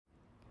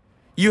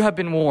You have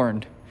been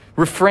warned.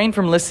 Refrain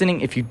from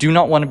listening if you do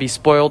not want to be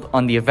spoiled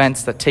on the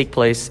events that take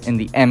place in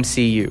the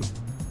MCU.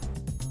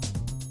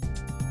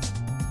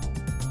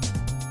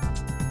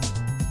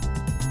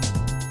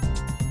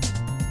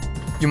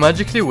 You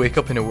magically wake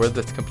up in a world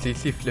that's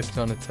completely flipped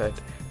on its head.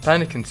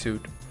 Panic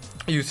ensued.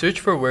 You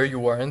search for where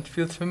you are and it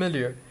feels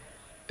familiar.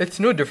 It's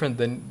no different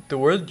than the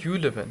world you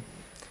live in.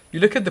 You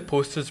look at the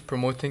posters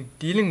promoting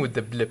dealing with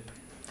the blip,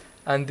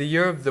 and the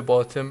year of the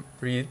bottom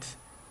reads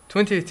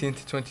 2018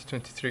 to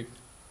 2023.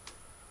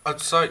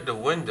 Outside the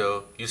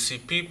window, you see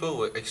people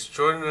with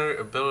extraordinary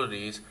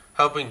abilities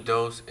helping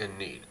those in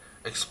need,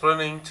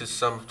 explaining to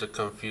some of the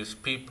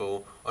confused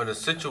people on the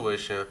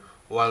situation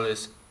while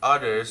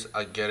others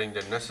are getting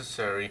the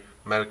necessary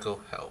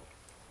medical help.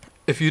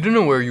 If you don't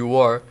know where you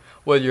are,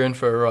 well, you're in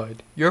for a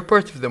ride. You're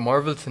part of the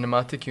Marvel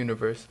Cinematic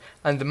Universe,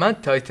 and the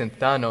Mad Titan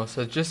Thanos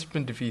has just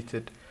been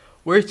defeated.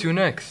 Where to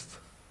next?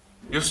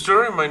 Your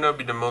story might not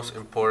be the most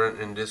important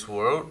in this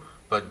world,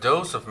 but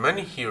those of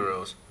many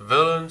heroes,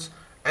 villains,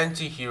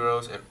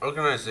 anti-heroes, and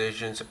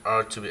organizations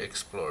are to be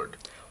explored.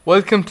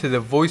 Welcome to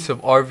the Voice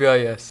of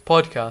RVIS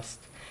podcast,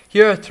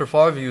 here at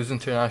RVIS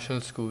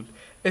International School.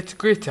 It's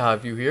great to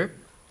have you here.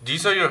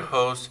 These are your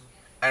hosts,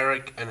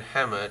 Eric and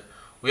Hamed.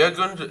 We are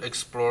going to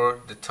explore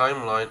the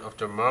timeline of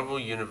the Marvel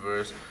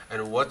Universe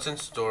and what's in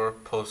store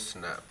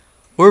post-snap.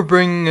 We're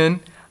bringing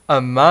in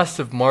a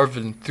massive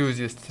Marvel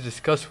enthusiast to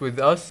discuss with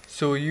us,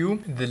 so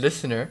you, the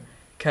listener,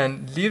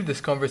 can leave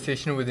this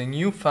conversation with a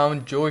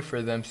newfound joy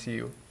for the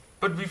MCU.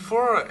 But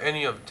before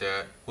any of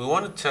that, we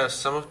want to test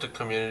some of the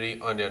community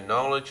on their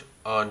knowledge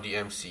on the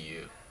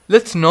MCU.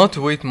 Let's not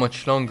wait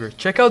much longer.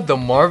 Check out the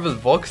Marvel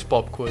Vox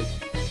Pop quiz.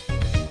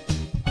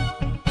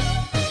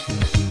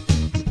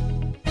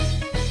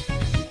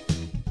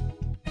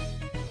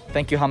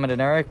 Thank you, Hamid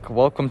and Eric.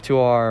 Welcome to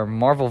our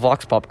Marvel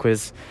Vox Pop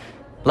quiz.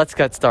 Let's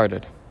get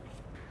started.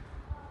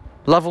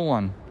 Level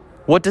 1.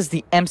 What does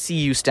the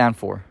MCU stand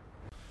for?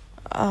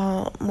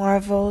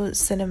 Marvel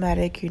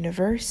Cinematic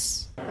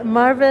Universe.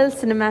 Marvel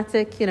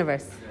Cinematic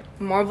Universe.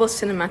 Marvel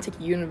Cinematic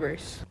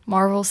Universe.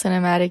 Marvel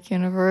Cinematic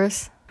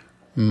Universe.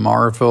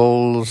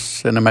 Marvel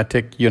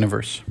Cinematic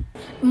Universe.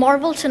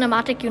 Marvel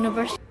Cinematic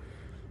Universe.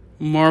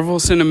 Marvel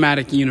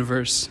Cinematic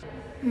Universe.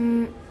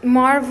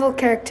 Marvel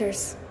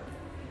characters.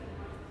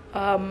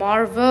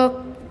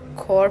 Marvel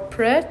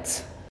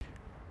Corporate.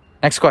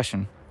 Next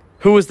question.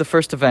 Who was the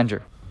first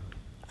Avenger?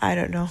 I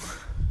don't know.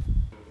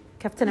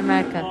 Captain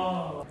America.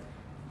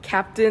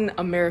 Captain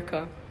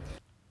America.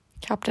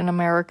 Captain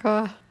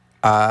America.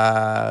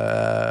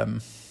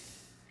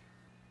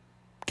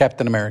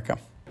 Captain America.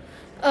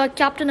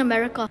 Captain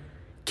America.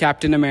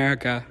 Captain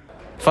America.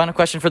 Final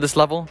question for this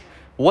level.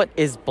 What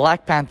is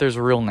Black Panther's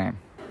real name?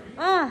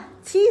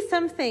 T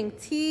something.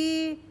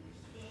 T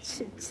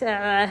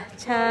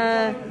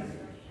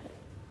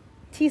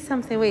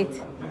something.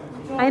 Wait.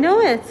 I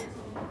know it.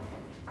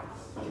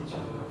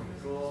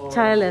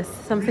 Chilus.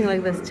 Something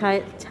like this.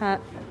 Chail.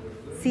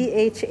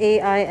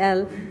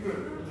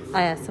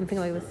 Something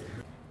like this.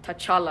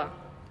 T'Challa.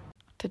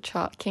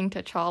 King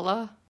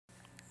T'Challa.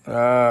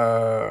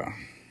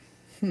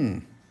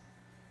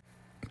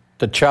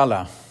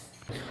 T'Challa.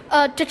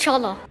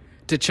 T'Challa.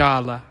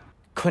 T'Challa.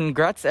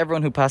 Congrats to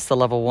everyone who passed the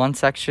level 1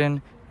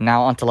 section.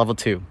 Now on to level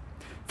 2.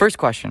 First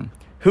question.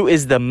 Who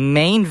is the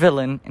main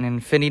villain in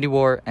Infinity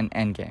War and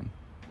Endgame?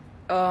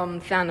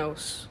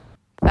 Thanos.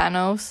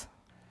 Thanos.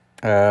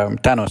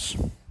 Thanos.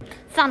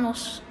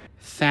 Thanos.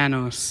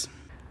 Thanos.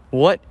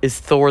 What is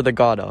Thor the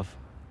god of?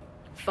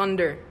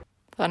 Thunder.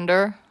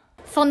 Thunder.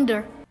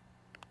 Thunder.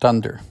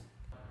 Thunder.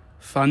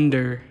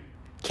 Thunder.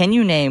 Can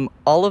you name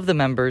all of the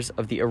members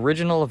of the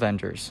original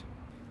Avengers?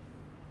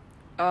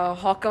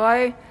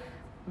 Hawkeye,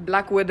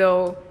 Black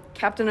Widow,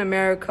 Captain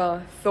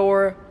America,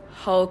 Thor,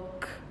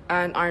 Hulk,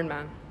 and Iron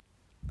Man.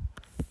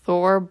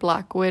 Thor,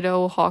 Black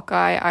Widow,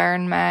 Hawkeye,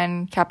 Iron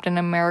Man, Captain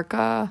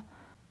America.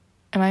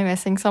 Am I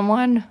missing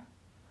someone?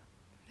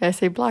 Did I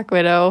say Black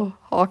Widow,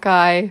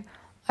 Hawkeye,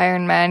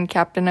 Iron Man,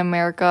 Captain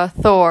America,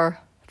 Thor.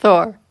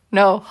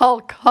 No,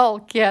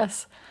 Hulk,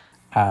 yes.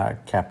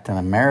 Captain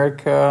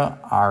America,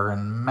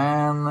 Iron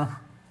Man,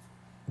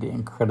 The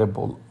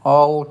Incredible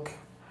Hulk,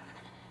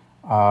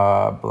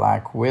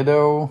 Black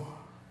Widow,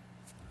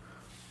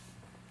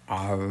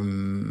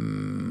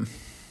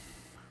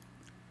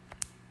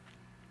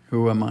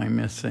 who am I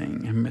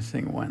missing? I'm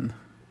missing one.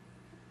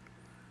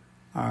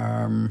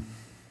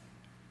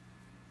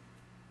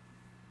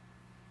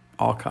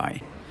 Hawkeye.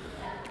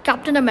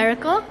 Captain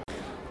America.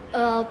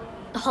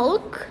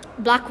 Hulk.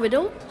 Black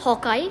Widow.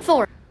 Hawkeye.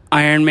 Thor.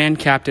 Iron Man,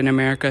 Captain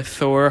America,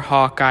 Thor,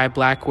 Hawkeye,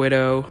 Black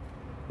Widow.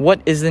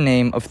 What is the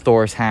name of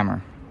Thor's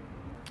hammer?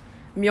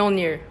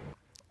 Mjolnir.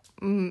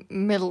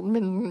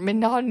 Mjolnir.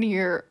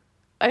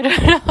 I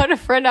don't know how to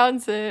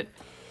pronounce it.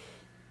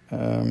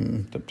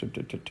 Can't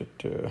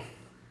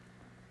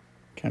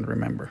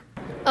remember.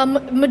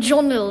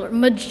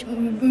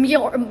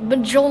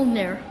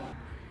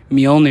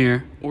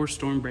 Mjolnir. Or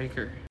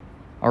Stormbreaker.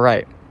 All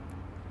right.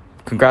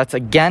 Congrats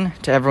again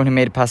to everyone who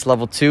made it past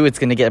level 2. It's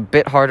going to get a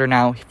bit harder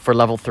now for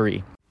level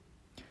 3.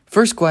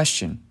 First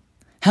question.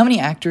 How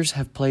many actors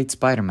have played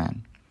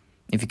Spider-Man?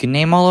 If you can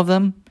name all of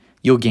them,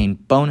 you'll gain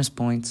bonus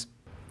points.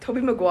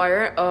 Tobey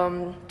Maguire,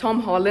 Tom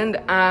Holland,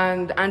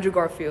 and Andrew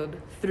Garfield.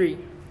 3.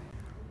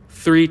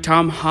 3.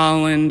 Tom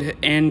Holland,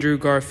 Andrew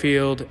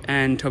Garfield,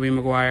 and Tobey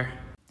Maguire.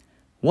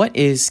 What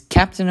is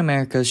Captain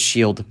America's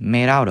shield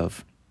made out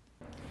of?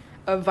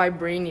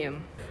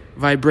 Vibranium.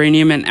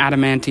 Vibranium and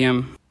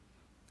adamantium.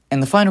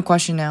 And the final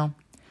question now.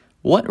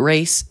 What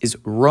race is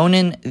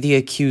Ronan the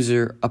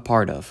Accuser a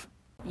part of?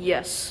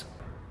 Yes.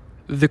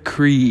 The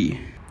Kree.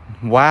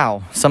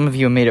 Wow, some of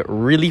you made it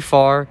really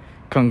far.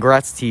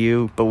 Congrats to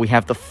you, but we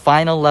have the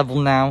final level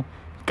now.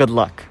 Good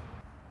luck.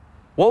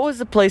 What was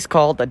the place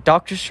called that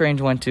Doctor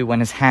Strange went to when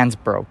his hands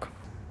broke?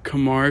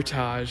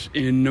 Kamartaj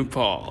in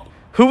Nepal.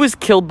 Who was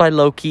killed by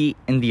Loki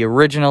in the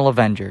original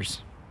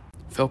Avengers?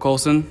 Phil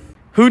Coulson.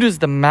 Who does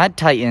the Mad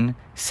Titan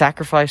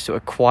sacrifice to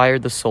acquire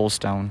the Soul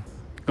Stone?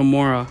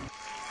 Gamora.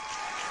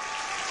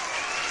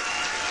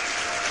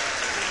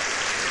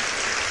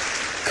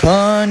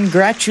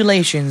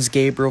 Congratulations,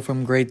 Gabriel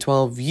from grade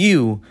 12.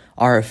 You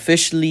are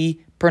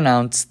officially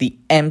pronounced the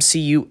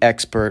MCU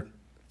expert.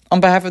 On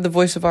behalf of the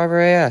voice of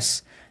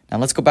RVIS. Now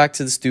let's go back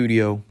to the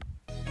studio.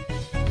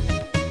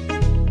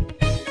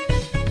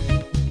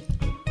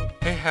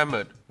 Hey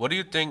Hamid, what do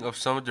you think of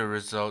some of the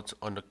results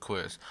on the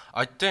quiz?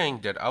 I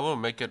think that I will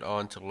make it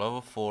on to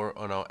level 4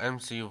 on our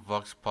MCU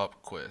Vox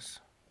Pop quiz.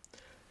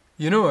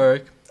 You know,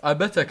 Eric, I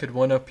bet I could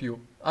one-up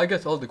you. I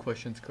get all the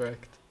questions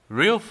correct.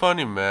 Real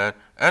funny, man.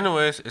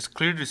 Anyways, it's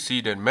clear to see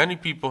that many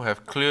people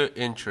have clear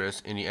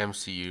interest in the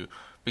MCU,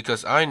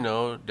 because I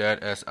know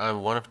that as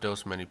I'm one of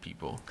those many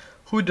people.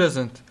 Who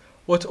doesn't?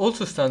 What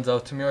also stands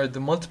out to me are the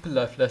multiple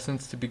life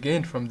lessons to be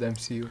gained from the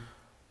MCU.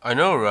 I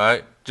know,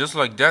 right? Just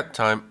like that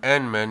time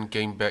Ant-Man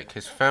gained back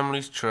his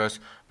family's trust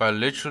by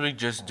literally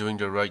just doing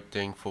the right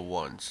thing for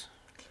once.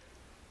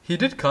 He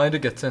did kinda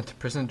get sent to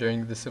prison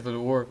during the Civil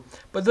War,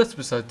 but that's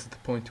besides the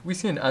point. We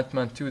see in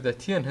Ant-Man 2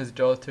 that he and his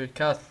daughter,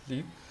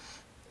 Kathy,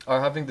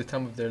 are having the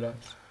time of their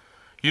lives.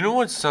 You know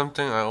what's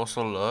something I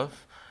also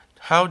love?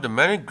 How the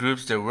many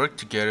groups that work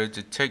together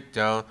to take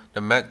down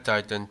the Mad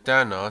Titan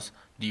Thanos,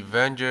 the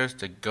Avengers,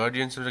 the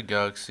Guardians of the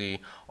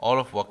Galaxy, all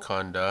of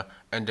Wakanda,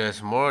 and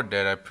there's more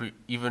that I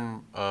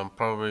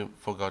probably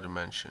forgot to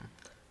mention.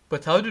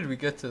 But how did we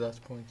get to that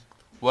point?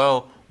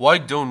 Well, why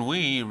don't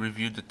we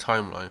review the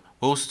timeline?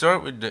 We'll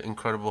start with the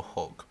Incredible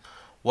Hulk.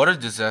 What a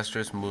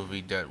disastrous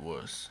movie that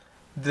was.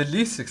 The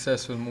least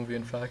successful movie,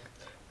 in fact.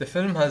 The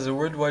film has a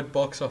worldwide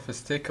box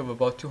office take of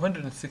about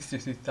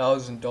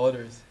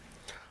 $263,000.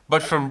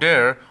 But from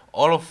there,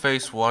 all of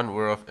Phase 1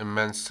 were of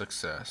immense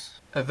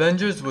success.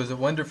 Avengers was a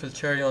wonderful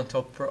cherry on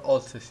top for all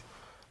to see.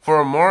 For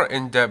a more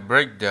in-depth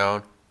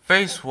breakdown,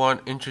 Phase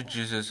 1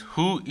 introduces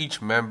who each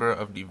member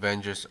of the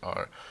Avengers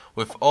are,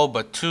 with all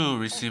but 2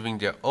 receiving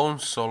their own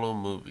solo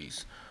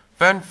movies.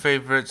 Fan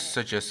favorites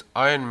such as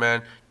Iron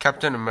Man,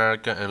 Captain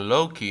America, and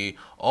Loki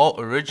all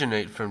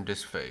originate from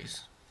this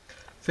phase.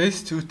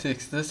 Phase 2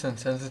 takes this and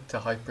sends it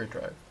to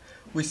hyperdrive.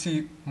 We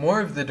see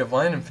more of the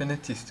Divine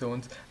Infinity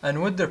Stones and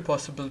what their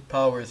possible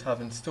powers have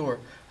in store.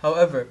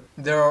 However,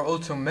 there are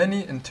also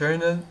many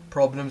internal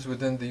problems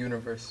within the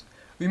universe.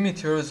 We meet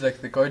heroes like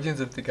the Guardians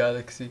of the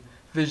Galaxy,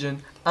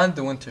 Vision, and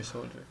the Winter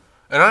Soldier.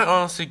 And I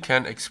honestly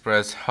can't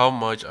express how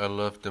much I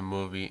love the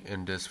movie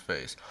in this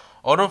phase.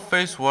 Although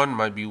Phase 1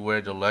 might be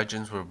where the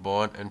legends were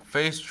born and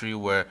Phase 3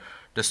 where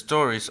the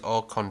stories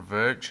all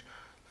converge,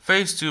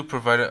 Phase 2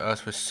 provided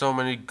us with so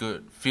many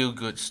good,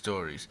 feel-good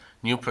stories,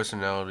 new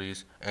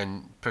personalities,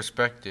 and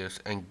perspectives,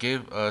 and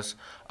gave us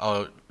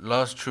our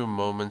last true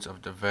moments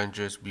of the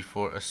Avengers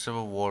before a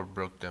civil war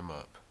broke them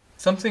up.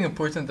 Something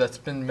important that's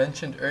been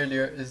mentioned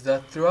earlier is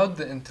that throughout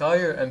the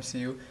entire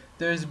MCU,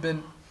 there has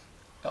been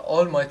an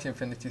almighty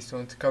Infinity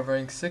Stones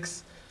covering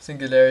 6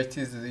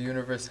 singularities that the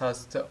universe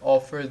has to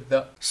offer: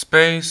 the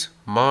space,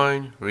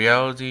 mind,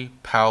 reality,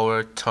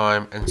 power,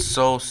 time, and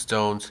soul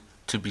stones,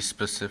 to be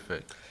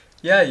specific.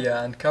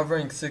 Yeah, and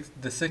covering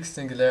the 6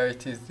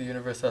 singularities the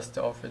universe has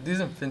to offer. These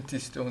Infinity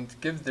Stones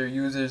give their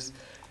users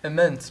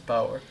immense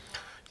power.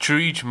 Through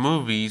each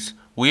movies,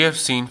 we have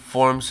seen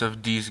forms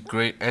of these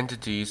great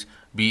entities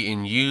be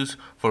in use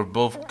for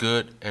both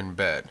good and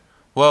bad.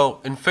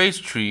 Well, in Phase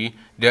 3,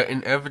 they're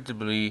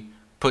inevitably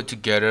put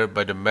together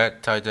by the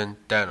Mad Titan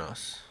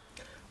Thanos.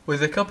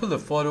 With a couple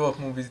of follow-up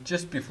movies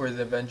just before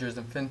the Avengers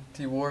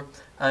Infinity War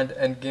and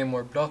Endgame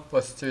were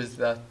blockbusters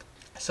that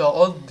saw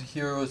all the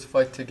heroes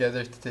fight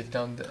together to take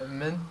down the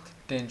immense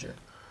danger.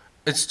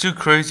 It's too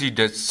crazy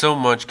that so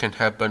much can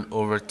happen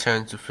over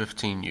 10 to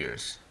 15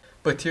 years.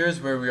 But here's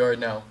where we are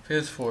now,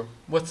 Phase 4.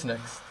 What's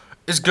next?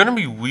 It's gonna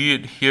be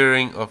weird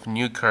hearing of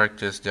new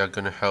characters that are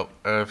gonna help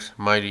Earth's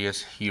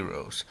mightiest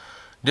heroes.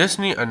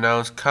 Disney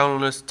announced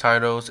countless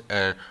titles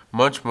and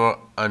much more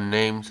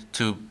unnamed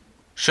to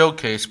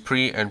showcase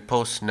pre- and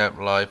post-snap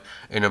life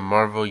in a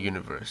Marvel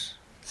universe.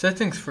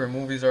 Settings for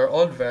movies are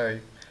all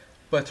varied,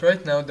 but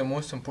right now the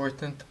most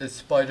important is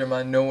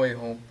Spider-Man No Way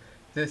Home,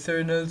 The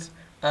Eternals,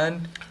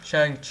 and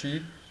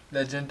Shang-Chi,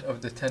 Legend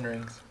of the Ten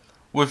Rings.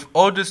 With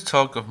all this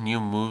talk of new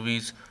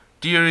movies,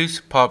 Theories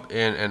pop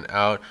in and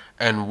out,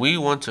 and we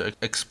want to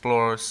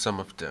explore some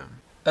of them.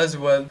 As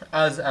well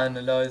as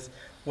analyze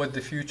what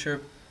the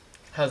future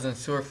has in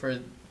store for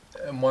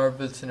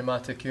Marvel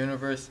Cinematic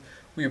Universe.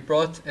 We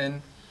brought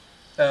in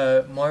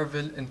a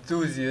Marvel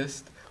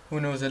enthusiast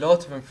who knows a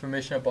lot of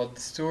information about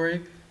the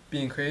story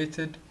being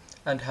created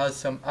and has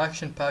some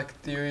action-packed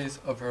theories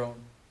of her own.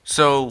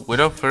 So,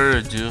 without further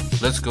ado,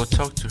 let's go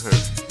talk to her.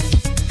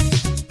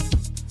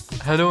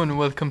 Hello and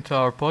welcome to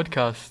our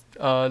podcast.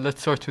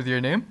 Let's start with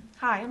your name.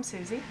 Hi, I'm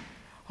Susie.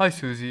 Hi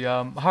Susie,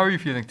 how are you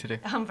feeling today?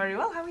 I'm very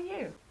well, how are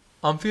you?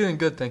 I'm feeling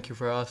good, thank you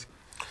for asking.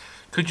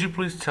 Could you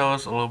please tell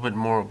us a little bit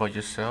more about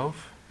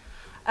yourself?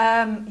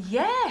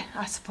 Yeah,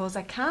 I suppose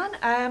I can.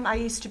 I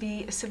used to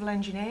be a civil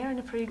engineer in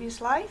a previous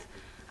life,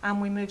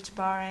 and we moved to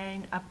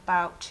Bahrain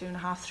about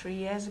 2.5, 3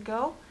 years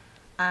ago.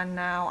 And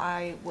now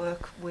I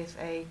work with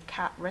a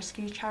cat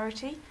rescue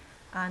charity,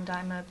 and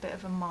I'm a bit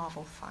of a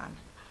Marvel fan.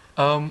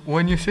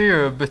 When you say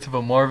you're a bit of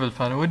a Marvel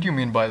fan, what do you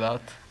mean by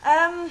that?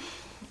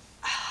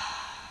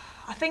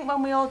 I think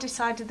when we all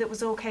decided that it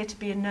was okay to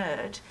be a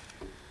nerd,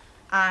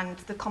 and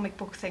the comic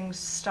book things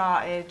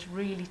started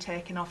really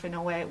taking off in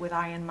a way with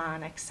Iron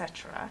Man,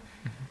 etc.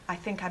 I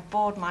think I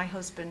bored my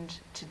husband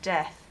to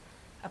death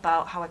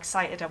about how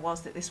excited I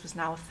was that this was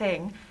now a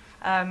thing.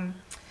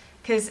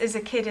 Because as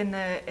a kid in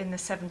the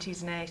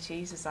 70s and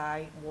 80s, as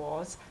I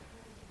was,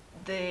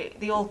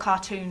 the old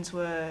cartoons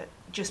were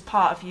just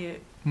part of you.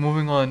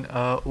 Moving on,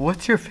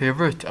 what's your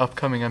favourite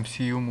upcoming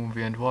MCU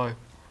movie and why?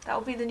 That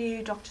will be the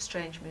new Doctor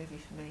Strange movie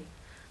for me.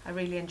 I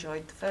really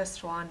enjoyed the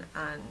first one,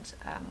 and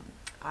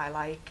I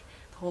like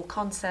the whole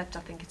concept.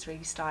 I think it's really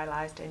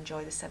stylised. I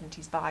enjoy the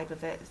 70s vibe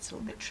of it. It's a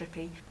little bit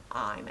trippy.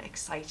 I'm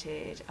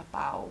excited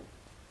about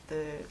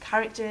the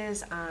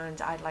characters,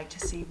 and I'd like to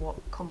see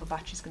what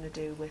Cumberbatch is going to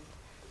do with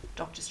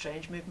Doctor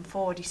Strange moving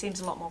forward. He seems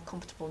a lot more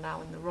comfortable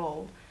now in the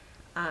role,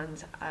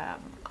 and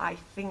I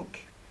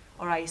think,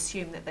 or I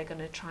assume, that they're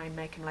going to try and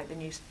make him like the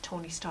new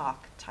Tony Stark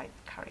type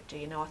character.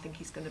 You know, I think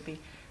he's going to be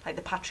like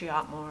the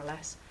patriarch more or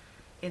less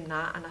in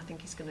that, and I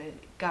think he's going to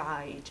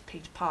guide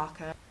Peter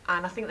Parker.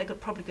 And I think they're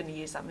probably going to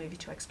use that movie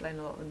to explain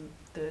a lot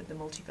of the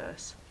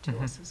multiverse to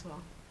us as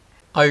well.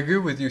 I agree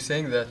with you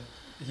saying that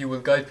he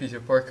will guide Peter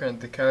Parker and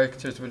the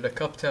characters will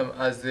look up to him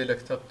as they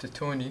looked up to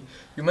Tony.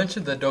 You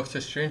mentioned that Doctor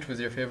Strange was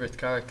your favourite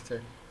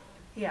character.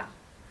 Yeah.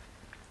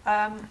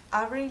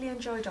 I really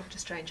enjoy Doctor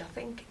Strange. I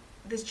think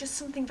there's just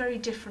something very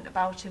different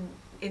about him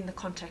in the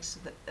context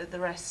of the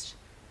rest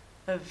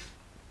of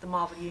the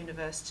Marvel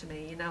Universe to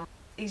me, you know.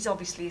 He's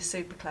obviously a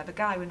super clever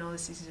guy. We know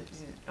this. He's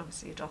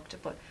obviously a doctor,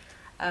 but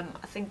I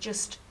think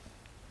just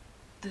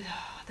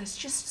there's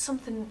just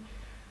something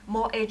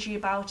more edgy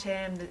about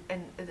him,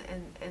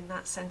 in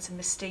that sense of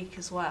mystique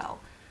as well,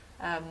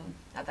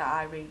 that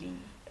I really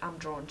am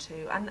drawn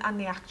to, and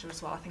the actor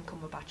as well. I think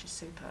Cumberbatch is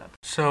superb.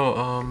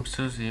 So,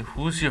 Susie,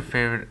 who's your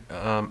favorite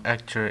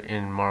actor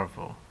in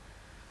Marvel?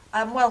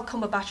 Well,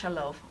 Cumberbatch I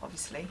love,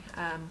 obviously.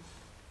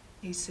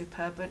 He's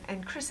superb,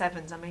 and Chris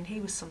Evans, I mean, he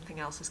was something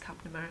else as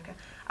Captain America.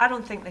 I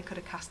don't think they could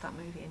have cast that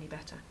movie any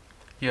better.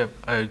 Yep,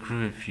 I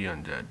agree with you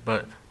on that.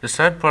 But the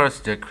sad part is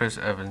that Chris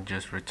Evans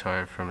just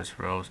retired from his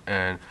roles,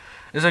 and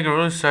it's like a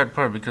really sad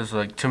part because,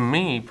 like, to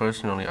me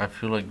personally, I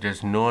feel like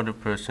there's no other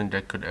person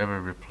that could ever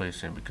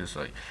replace him because,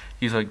 like,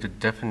 he's like the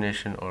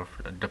definition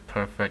of the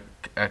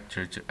perfect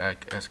actor to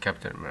act as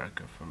Captain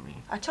America for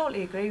me. I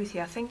totally agree with you.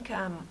 I think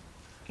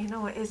you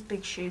know, it is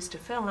big shoes to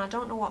fill, and I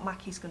don't know what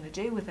Mackie's going to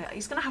do with it.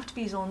 He's going to have to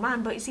be his own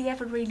man, but is he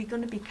ever really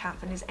going to be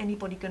Cap, and is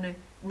anybody going to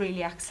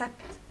really accept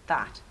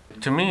that?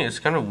 To me, it's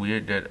kind of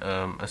weird that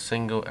a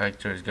single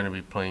actor is going to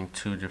be playing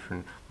two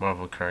different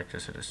Marvel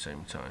characters at the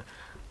same time.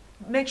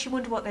 Makes you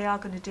wonder what they are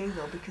going to do,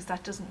 though, because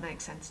that doesn't make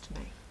sense to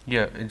me.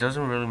 Yeah, it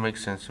doesn't really make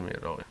sense to me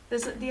at all.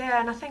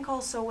 And I think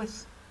also I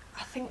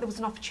think there was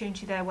an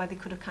opportunity there where they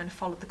could have kind of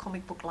followed the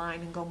comic book line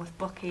and gone with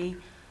Bucky,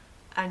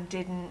 and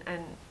didn't,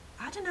 and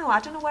I don't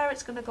know where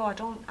it's going to go. I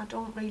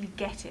don't really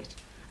get it.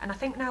 And I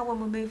think now when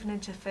we're moving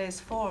into phase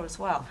 4 as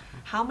well,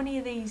 how many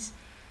of these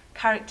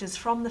characters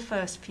from the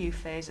first few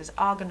phases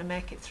are going to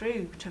make it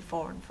through to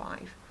 4 and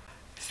 5?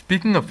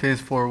 Speaking of phase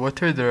 4,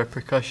 what are the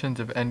repercussions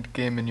of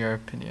Endgame in your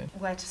opinion?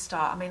 Where to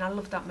start? I mean, I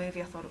loved that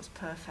movie. I thought it was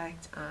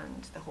perfect,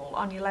 and the whole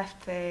on your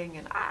left thing,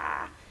 and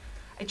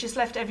it just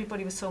left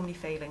everybody with so many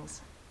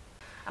feelings.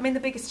 I mean, the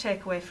biggest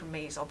takeaway from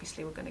me is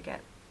obviously we're going to get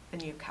a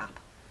new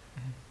Cap.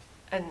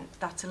 And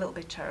that's a little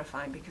bit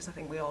terrifying because I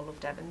think we all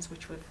loved Evans,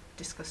 which we've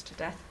discussed to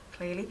death,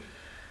 clearly.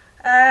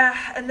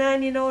 And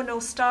then, you know, no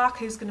Stark,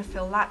 who's going to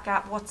fill that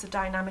gap? What's the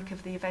dynamic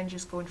of the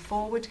Avengers going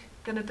forward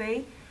going to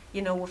be?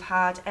 You know, we've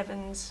had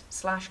Evans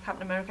 /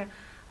 Captain America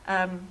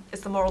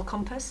as the moral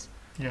compass.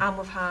 Yeah. And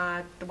we've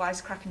had the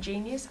wisecracking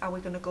genius. Are we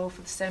going to go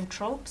for the same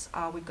tropes?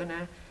 Are we going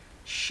to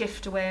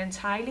shift away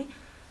entirely?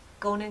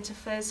 Going into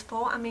phase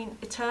 4, I mean,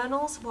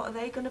 Eternals, what are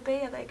they going to be?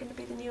 Are they going to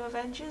be the new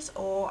Avengers?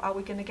 Or are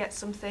we going to get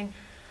something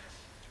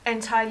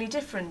entirely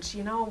different?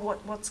 You know,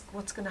 what's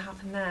going to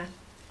happen there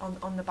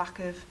on the back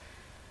of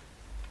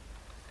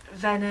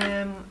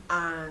Venom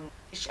and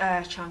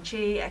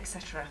Shang-Chi,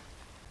 etc.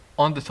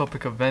 on the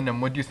topic of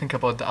Venom, what do you think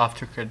about the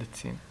after credit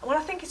scene? Well,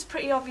 I think it's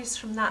pretty obvious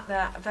from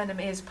that Venom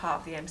is part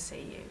of the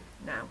MCU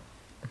now.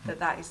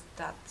 That's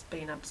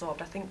been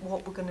absorbed. I think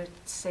what we're going to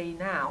see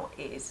now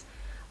is,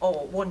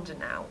 or wonder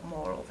now,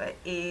 moreover,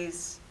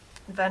 is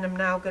Venom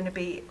now going to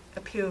be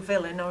a pure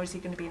villain, or is he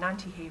going to be an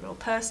anti-hero?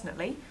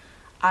 Personally,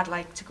 I'd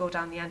like to go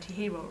down the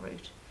anti-hero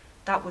route.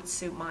 That would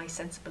suit my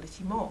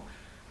sensibility more.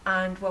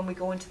 And when we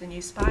go into the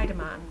new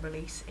Spider-Man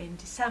release in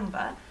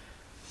December,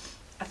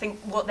 I think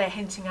what they're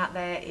hinting at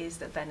there is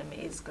that Venom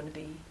is going to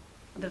be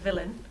the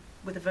villain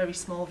with a very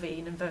small v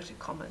in inverted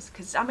commas.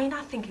 Because, I mean,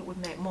 I think it would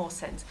make more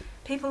sense.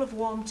 People have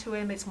warmed to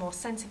him. It's more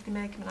sense if they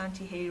make him an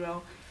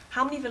anti-hero.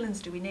 How many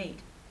villains do we need?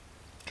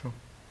 True.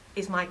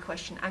 Is my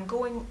question. And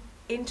going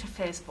into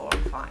Phase 4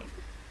 and 5,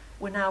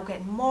 we're now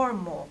getting more and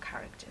more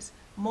characters,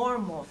 more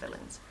and more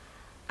villains.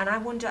 And I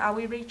wonder, are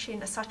we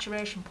reaching a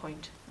saturation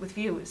point with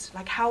viewers?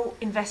 Like, how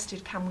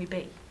invested can we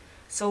be?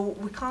 So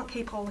we can't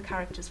keep all the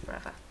characters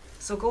forever.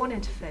 So going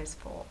into Phase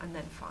 4 and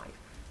then 5,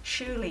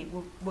 surely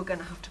we're going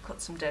to have to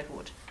cut some dead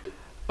wood.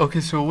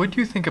 Okay, so what do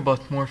you think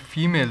about more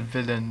female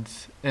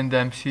villains in the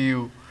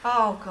MCU?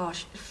 Oh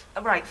gosh,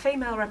 right,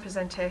 female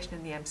representation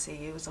in the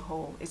MCU as a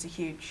whole is a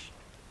huge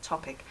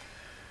topic.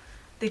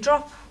 They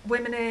drop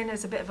women in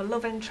as a bit of a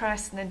love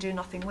interest and then do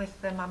nothing with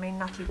them. I mean,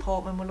 Natalie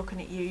Portman, we're looking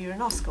at you, you're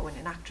an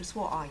Oscar-winning actress,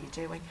 what are you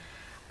doing?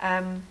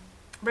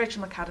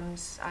 Rachel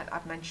McAdams,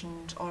 I've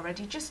mentioned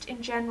already. Just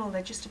in general,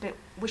 they're just a bit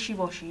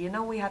wishy-washy. You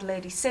know, we had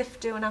Lady Sif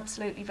doing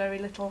absolutely very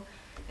little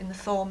in the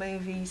Thor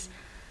movies.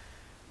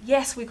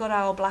 Yes, we got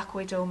our Black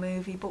Widow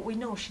movie, but we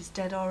know she's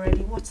dead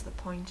already. What's the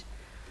point?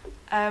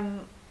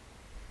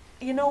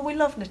 You know, we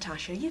love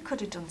Natasha. You could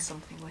have done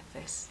something with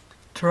this.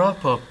 To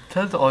wrap up,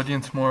 tell the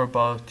audience more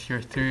about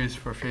your theories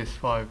for Phase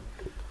 5.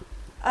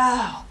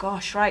 Oh,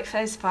 gosh, right,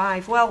 Phase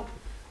 5. Well,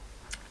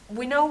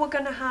 we know we're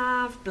going to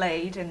have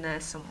Blade in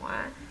there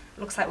somewhere.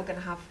 Looks like we're going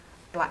to have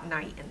Black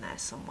Knight in there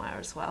somewhere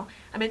as well.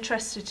 I'm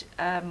interested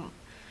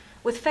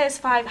with Phase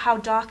 5 how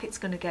dark it's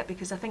going to get,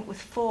 because I think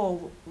with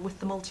 4, with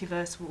the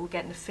multiverse, we're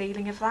getting a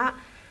feeling of that.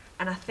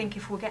 And I think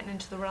if we're getting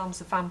into the realms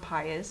of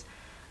vampires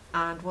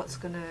and what's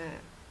going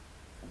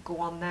to go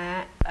on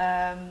there,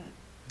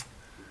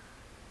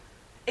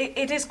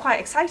 it is quite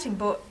exciting,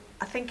 but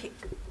I think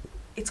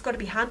it's got to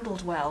be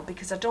handled well,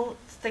 because I don't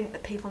think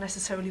that people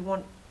necessarily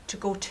want to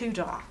go too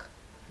dark.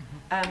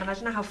 And I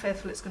don't know how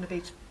faithful it's going to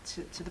be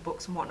to the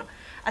books and whatnot.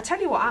 I tell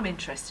you what I'm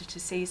interested to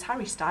see is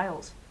Harry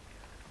Styles.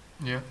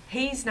 Yeah.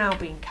 He's now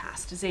being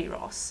cast as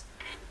Eros.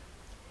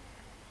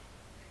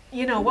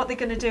 You know, what they're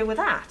going to do with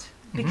that?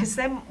 Because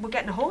then we're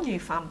getting a whole new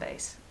fan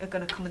base are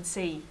going to come and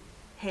see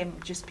him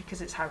just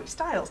because it's Harry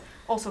Styles.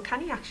 Also,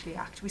 can he actually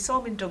act? We saw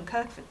him in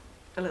Dunkirk for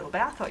a little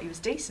bit. I thought he was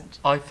decent.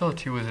 I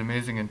thought he was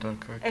amazing in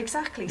Dunkirk.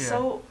 Exactly. Yeah.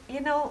 So, you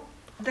know,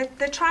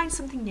 they're trying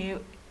something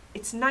new.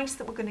 It's nice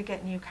that we're going to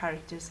get new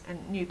characters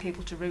and new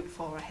people to root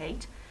for or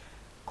hate.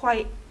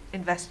 Quite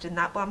invested in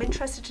that. But I'm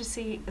interested to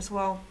see as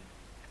well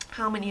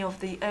how many of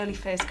the early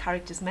phase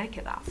characters make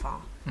it that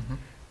far.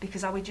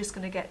 Because are we just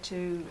going to get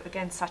to,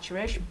 again,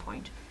 saturation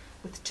point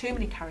with too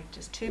many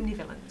characters, too many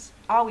villains?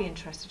 Are we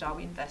interested? Are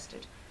we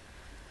invested?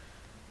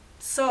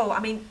 So, I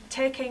mean,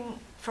 taking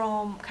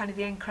from kind of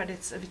the end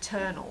credits of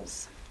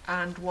Eternals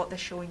and what they're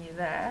showing you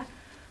there,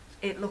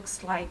 it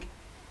looks like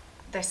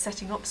they're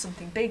setting up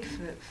something big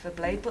for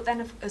Blade, but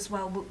then as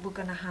well we're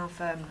going to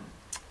have,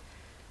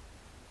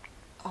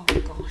 oh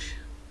gosh,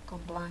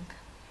 gone blank,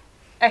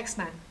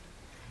 X-Men.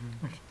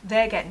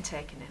 They're getting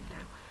taken in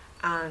now.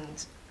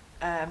 And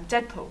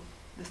Deadpool,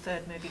 the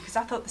third movie, because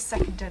I thought the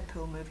second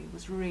Deadpool movie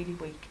was really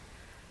weak.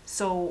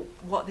 So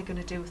what are they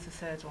going to do with the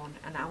third one?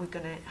 And are we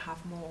going to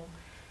have more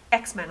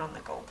X-Men on the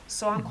go?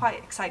 So I'm quite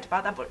excited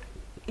about that. But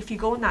if you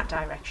go in that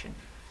direction,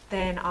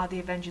 then are the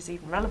Avengers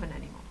even relevant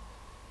anymore?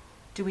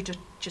 Do we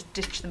just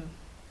ditch them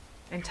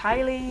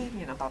entirely?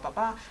 You know, blah blah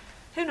blah.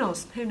 Who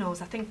knows? Who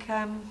knows? I think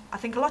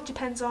a lot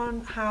depends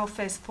on how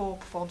Phase 4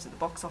 performs at the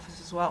box office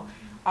as well.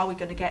 Are we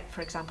going to get,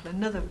 for example,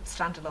 another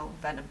standalone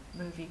Venom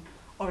movie,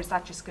 or is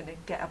that just going to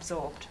get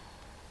absorbed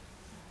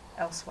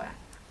elsewhere?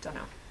 Don't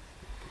know.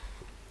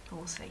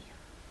 We'll see.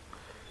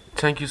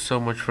 Thank you so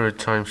much for your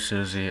time,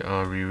 Susie.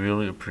 We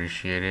really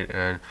appreciate it,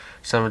 and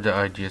some of the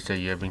ideas that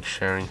you have been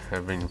sharing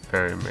have been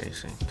very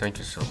amazing. Thank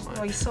you so much.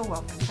 Oh, you're so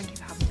welcome. Thank you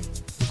for having me.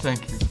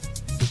 Thank you.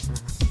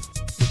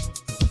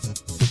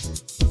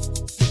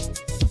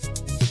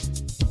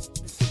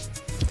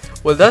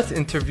 Well, that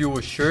interview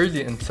was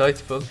surely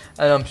insightful,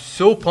 and I'm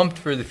so pumped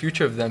for the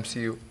future of the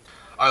MCU.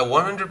 I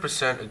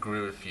 100%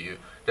 agree with you.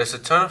 There's a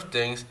ton of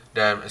things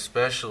that I'm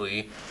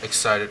especially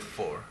excited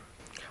for.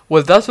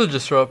 Well, that will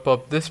just wrap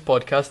up this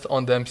podcast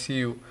on the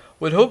MCU.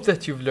 We'll hope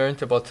that you've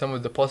learned about some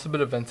of the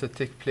possible events that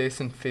take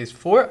place in Phase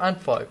 4 and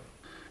 5.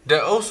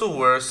 There also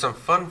were some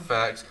fun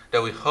facts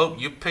that we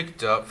hope you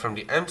picked up from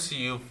the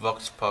MCU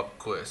Vox Pop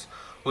quiz.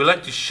 We'd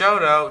like to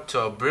shout out to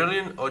our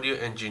brilliant audio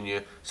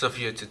engineer,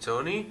 Sophia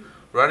Titoni,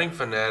 writing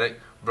fanatic,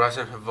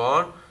 Bryson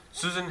Havon,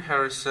 Susan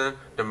Harrison,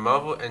 the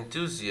Marvel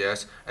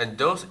enthusiast, and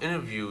those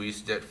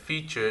interviewees that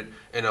featured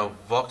in our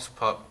Vox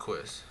Pop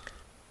quiz.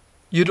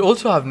 You'd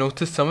also have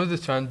noticed some of the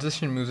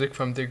transition music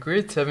from their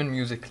grade 7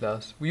 music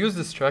class. We used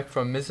this track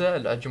from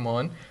Miza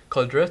Al-Ajman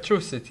called Retro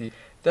City.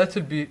 That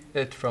would be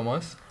it from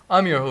us.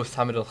 I'm your host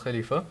Hamid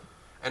Al-Khalifa.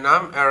 And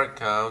I'm Eric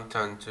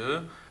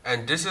Tantu,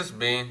 and this has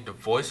been the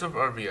voice of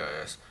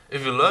RVIS.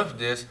 If you love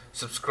this,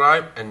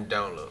 subscribe and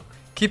download.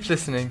 Keep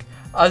listening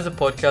as the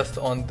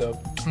podcast on the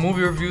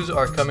movie reviews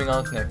are coming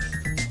out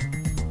next.